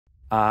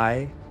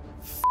I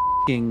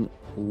f***ing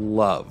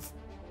love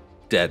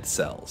Dead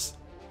Cells.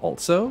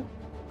 Also,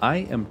 I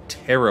am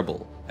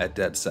terrible at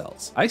Dead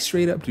Cells. I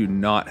straight up do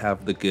not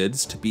have the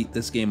goods to beat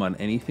this game on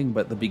anything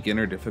but the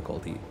beginner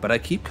difficulty, but I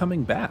keep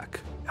coming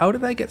back. How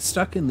did I get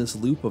stuck in this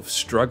loop of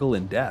struggle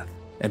and death?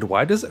 And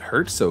why does it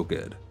hurt so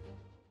good?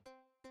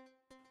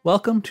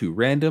 Welcome to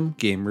Random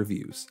Game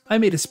Reviews. I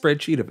made a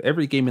spreadsheet of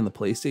every game in the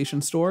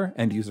PlayStation Store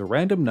and use a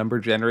random number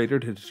generator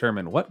to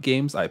determine what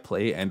games I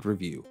play and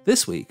review.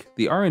 This week,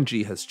 the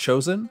RNG has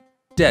chosen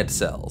Dead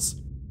Cells.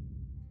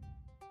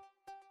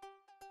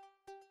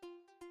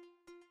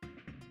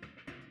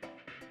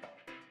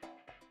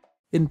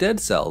 In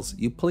Dead Cells,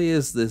 you play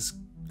as this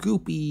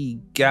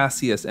goopy,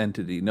 gaseous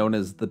entity known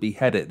as the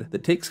Beheaded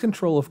that takes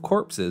control of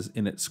corpses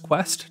in its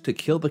quest to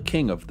kill the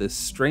king of this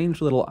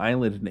strange little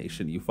island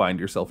nation you find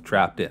yourself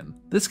trapped in.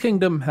 This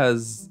kingdom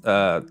has,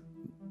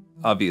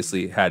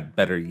 obviously had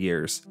better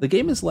years. The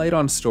game is light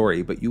on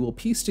story, but you will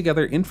piece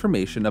together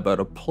information about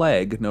a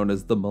plague known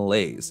as the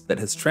Malaise that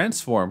has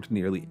transformed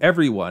nearly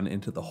everyone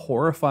into the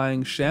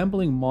horrifying,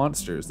 shambling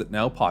monsters that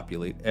now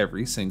populate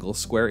every single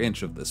square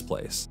inch of this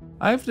place.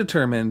 I've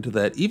determined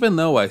that even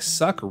though I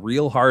suck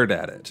real hard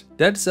at it,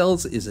 Dead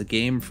Cells is a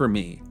game for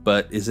me.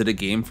 But is it a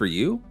game for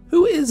you?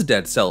 Who is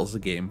Dead Cells a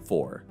game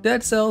for?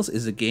 Dead Cells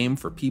is a game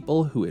for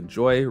people who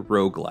enjoy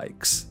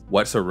roguelikes.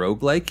 What's a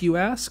roguelike, you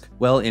ask?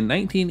 Well, in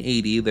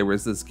 1980, there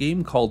was this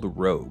game called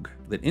Rogue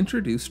that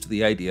introduced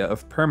the idea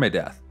of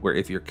permadeath, where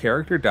if your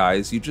character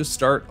dies, you just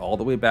start all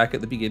the way back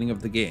at the beginning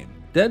of the game.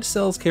 Dead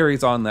Cells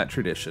carries on that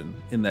tradition,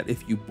 in that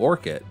if you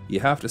bork it, you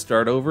have to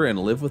start over and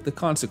live with the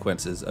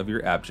consequences of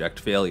your abject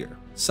failure.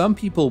 Some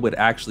people would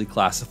actually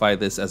classify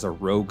this as a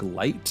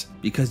roguelite,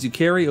 because you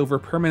carry over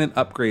permanent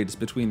upgrades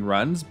between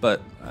runs,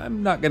 but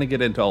I'm not going to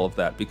get into all of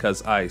that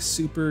because I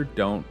super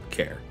don't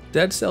care.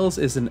 Dead Cells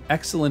is an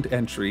excellent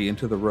entry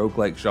into the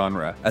roguelike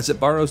genre, as it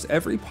borrows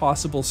every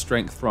possible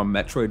strength from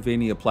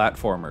metroidvania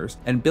platformers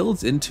and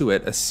builds into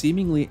it a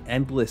seemingly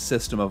endless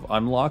system of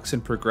unlocks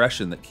and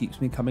progression that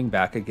keeps me coming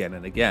back again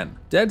and again.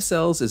 Dead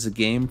Cells is a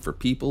game for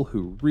people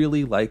who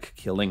really like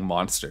killing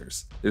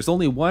monsters. There's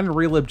only one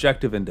real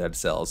objective in Dead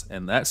Cells,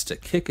 and that's to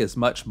kick as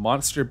much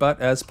monster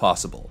butt as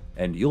possible.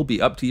 And you'll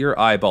be up to your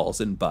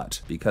eyeballs in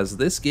butt, because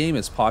this game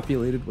is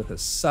populated with a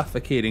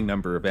suffocating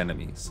number of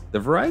enemies. The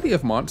variety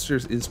of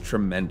monsters is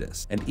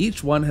tremendous, and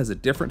each one has a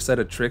different set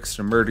of tricks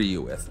to murder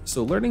you with,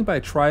 so learning by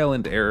trial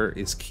and error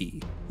is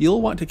key.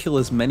 You'll want to kill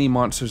as many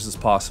monsters as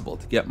possible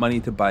to get money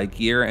to buy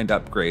gear and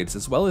upgrades,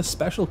 as well as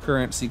special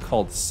currency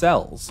called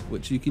cells,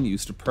 which you can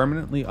use to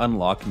permanently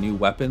unlock new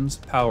weapons,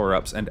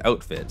 power-ups, and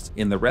outfits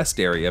in the rest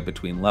area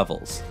between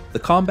levels. The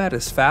combat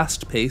is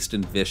fast-paced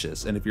and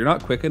vicious, and if you're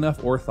not quick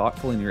enough or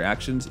thoughtful in your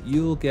actions,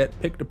 you'll get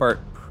picked apart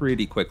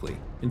pretty quickly.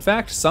 In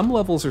fact, some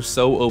levels are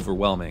so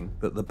overwhelming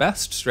that the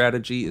best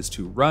strategy is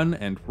to run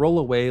and roll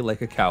away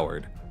like a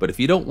coward. But if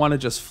you don't want to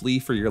just flee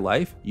for your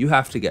life, you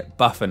have to get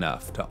buff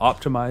enough to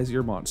optimize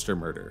your monster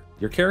murder.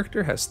 Your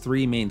character has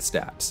three main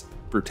stats: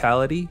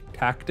 brutality,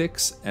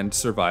 tactics, and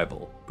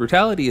survival.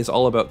 Brutality is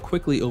all about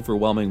quickly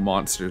overwhelming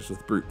monsters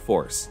with brute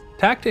force.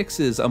 Tactics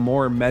is a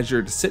more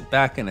measured sit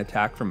back and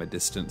attack from a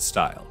distance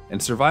style,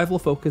 and survival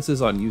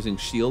focuses on using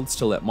shields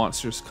to let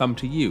monsters come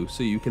to you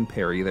so you can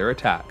parry their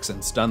attacks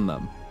and stun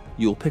them.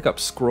 You'll pick up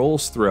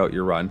scrolls throughout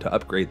your run to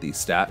upgrade these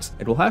stats,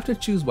 and will have to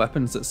choose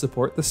weapons that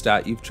support the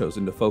stat you've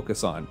chosen to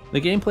focus on. The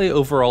gameplay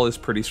overall is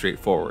pretty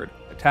straightforward: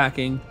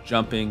 attacking,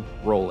 jumping,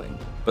 rolling.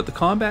 But the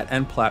combat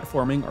and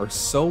platforming are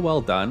so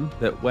well done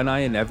that when I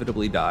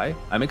inevitably die,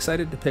 I'm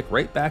excited to pick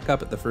right back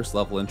up at the first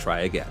level and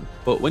try again.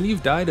 But when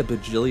you've died a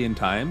bajillion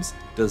times,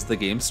 does the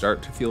game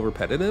start to feel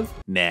repetitive?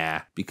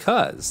 Nah,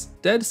 because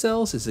Dead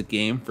Cells is a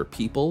game for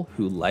people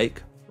who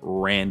like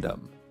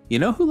random. You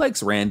know who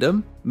likes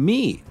random?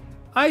 Me!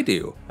 I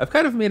do. I've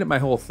kind of made it my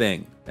whole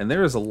thing, and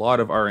there is a lot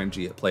of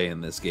RNG at play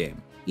in this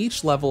game.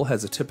 Each level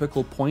has a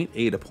typical point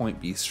A to point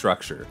B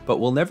structure, but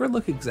will never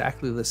look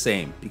exactly the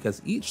same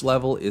because each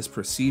level is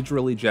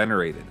procedurally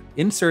generated,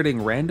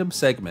 inserting random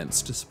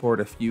segments to support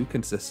a few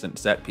consistent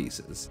set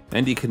pieces.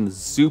 And you can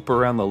zoop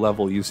around the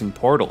level using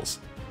portals.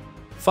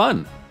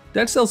 Fun!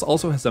 Dead Cells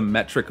also has a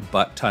metric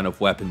butt ton of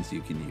weapons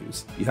you can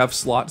use. You have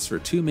slots for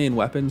two main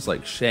weapons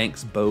like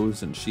shanks,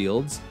 bows, and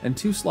shields, and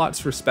two slots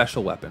for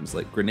special weapons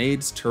like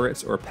grenades,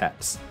 turrets, or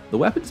pets. The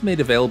weapons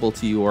made available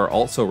to you are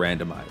also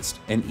randomized,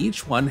 and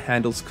each one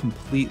handles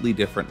completely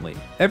differently.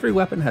 Every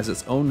weapon has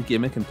its own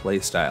gimmick and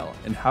playstyle,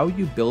 and how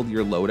you build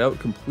your loadout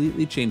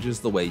completely changes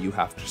the way you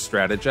have to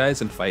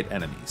strategize and fight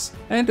enemies.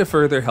 And to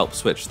further help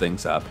switch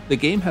things up, the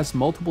game has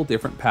multiple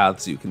different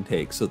paths you can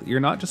take so that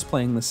you're not just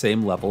playing the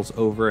same levels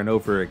over and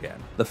over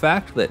again. The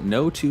fact that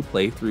no two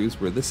playthroughs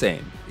were the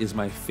same is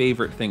my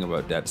favorite thing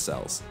about Dead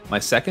Cells. My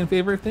second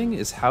favorite thing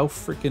is how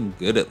freaking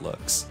good it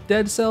looks.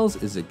 Dead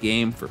Cells is a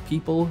game for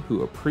people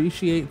who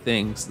appreciate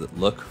things that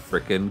look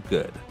frickin'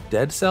 good.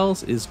 Dead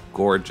Cells is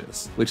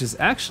gorgeous, which is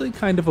actually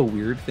kind of a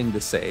weird thing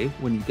to say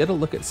when you get a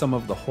look at some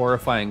of the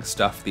horrifying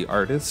stuff the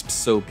artist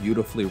so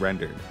beautifully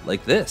rendered,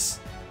 like this,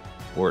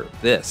 or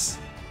this,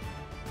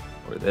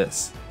 or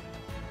this.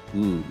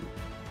 Ooh,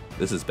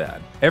 this is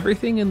bad.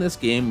 Everything in this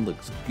game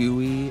looks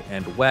gooey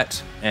and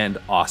wet and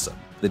awesome.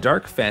 The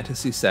dark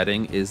fantasy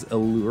setting is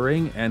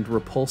alluring and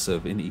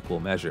repulsive in equal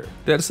measure.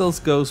 Dead Cells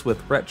goes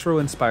with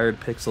retro-inspired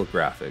pixel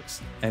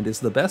graphics, and is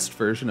the best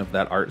version of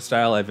that art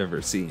style I've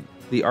ever seen.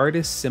 The art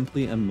is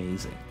simply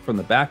amazing, from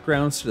the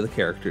backgrounds to the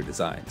character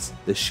designs.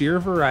 The sheer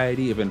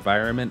variety of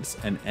environments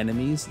and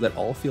enemies that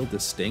all feel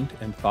distinct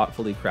and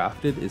thoughtfully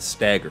crafted is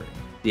staggering.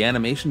 The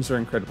animations are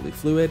incredibly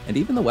fluid, and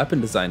even the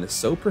weapon design is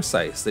so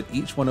precise that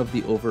each one of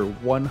the over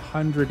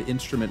 100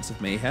 instruments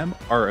of mayhem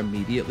are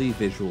immediately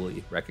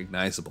visually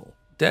recognizable.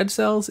 Dead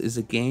Cells is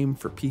a game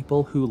for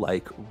people who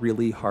like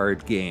really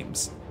hard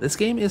games. This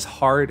game is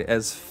hard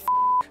as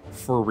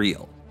for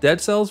real. Dead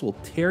Cells will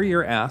tear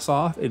your ass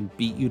off and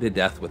beat you to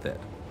death with it.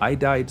 I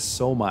died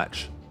so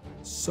much.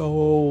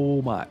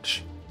 So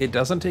much. It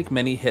doesn't take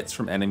many hits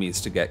from enemies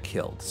to get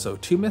killed, so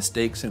 2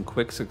 mistakes in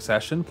quick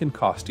succession can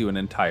cost you an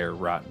entire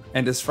run.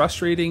 And as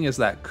frustrating as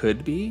that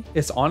could be,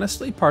 it's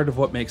honestly part of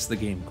what makes the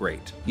game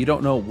great. You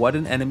don't know what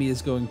an enemy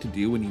is going to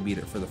do when you meet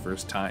it for the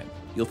first time.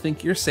 You'll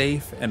think you're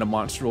safe and a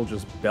monster will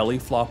just belly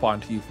flop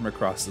onto you from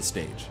across the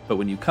stage. But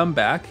when you come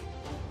back,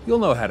 you'll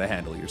know how to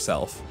handle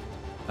yourself.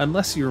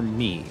 Unless you're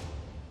me.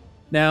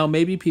 Now,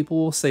 maybe people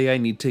will say I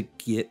need to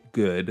get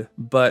good,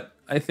 but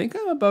I think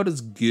I'm about as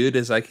good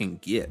as I can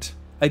get.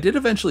 I did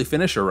eventually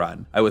finish a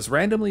run. I was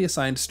randomly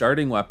assigned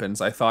starting weapons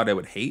I thought I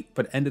would hate,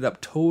 but ended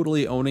up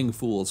totally owning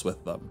fools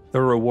with them.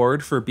 The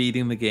reward for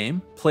beating the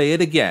game? Play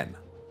it again,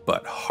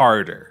 but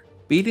harder.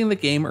 Beating the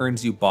game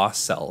earns you boss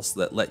cells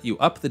that let you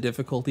up the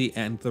difficulty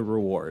and the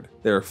reward.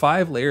 There are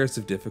 5 layers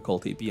of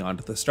difficulty beyond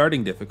the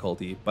starting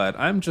difficulty, but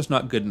I'm just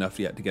not good enough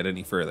yet to get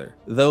any further.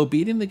 Though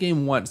beating the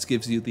game once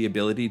gives you the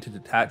ability to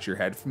detach your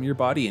head from your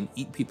body and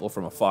eat people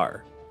from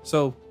afar.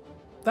 So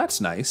that's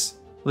nice.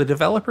 The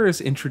developer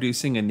is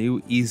introducing a new,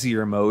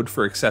 easier mode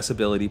for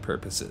accessibility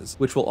purposes,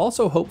 which will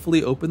also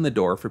hopefully open the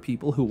door for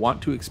people who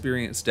want to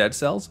experience Dead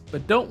Cells,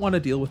 but don't want to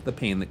deal with the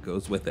pain that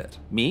goes with it.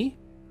 Me?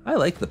 I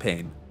like the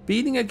pain.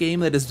 Beating a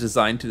game that is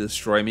designed to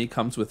destroy me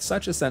comes with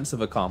such a sense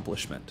of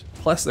accomplishment.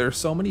 Plus, there are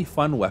so many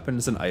fun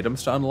weapons and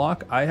items to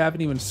unlock, I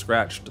haven't even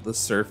scratched the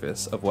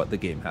surface of what the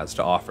game has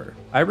to offer.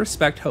 I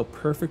respect how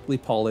perfectly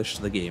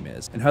polished the game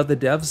is, and how the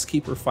devs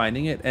keep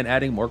refining it and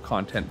adding more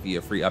content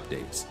via free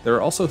updates. There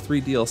are also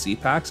 3 DLC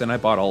packs, and I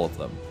bought all of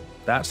them.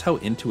 That's how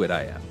into it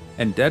I am.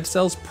 And Dead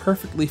Cells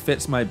perfectly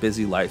fits my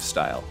busy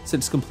lifestyle,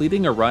 since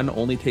completing a run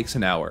only takes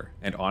an hour,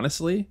 and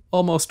honestly,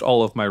 almost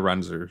all of my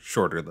runs are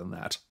shorter than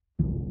that.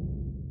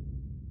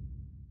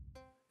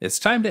 It's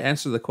time to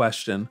answer the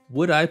question,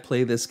 would I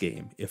play this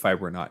game if I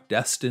were not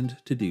destined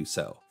to do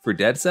so? For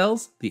Dead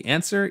Cells, the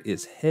answer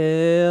is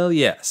hell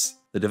yes.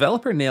 The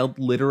developer nailed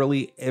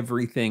literally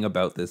everything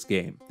about this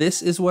game.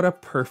 This is what a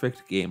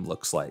perfect game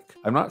looks like.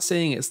 I'm not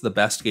saying it's the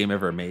best game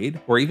ever made,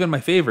 or even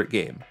my favorite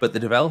game, but the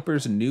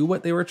developers knew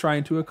what they were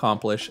trying to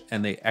accomplish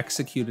and they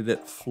executed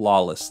it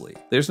flawlessly.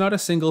 There's not a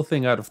single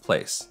thing out of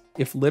place.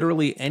 If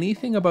literally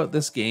anything about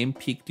this game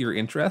piqued your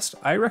interest,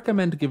 I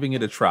recommend giving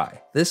it a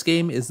try. This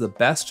game is the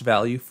best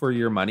value for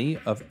your money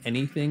of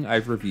anything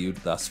I've reviewed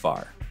thus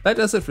far. That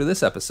does it for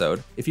this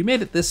episode. If you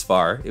made it this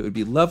far, it would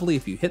be lovely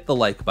if you hit the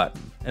like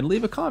button and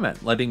leave a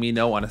comment letting me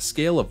know on a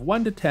scale of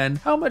 1 to 10,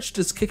 how much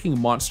does kicking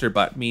monster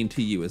butt mean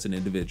to you as an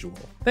individual?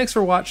 Thanks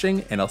for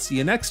watching, and I'll see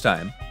you next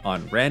time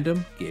on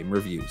Random Game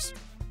Reviews.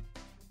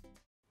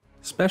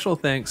 Special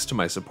thanks to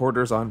my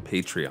supporters on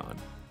Patreon.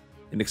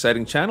 In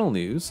exciting channel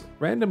news,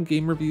 Random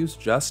Game Reviews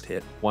just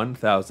hit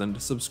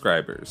 1,000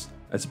 subscribers.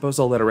 I suppose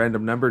I'll let a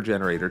random number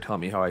generator tell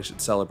me how I should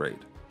celebrate.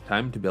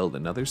 Time to build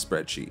another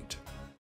spreadsheet.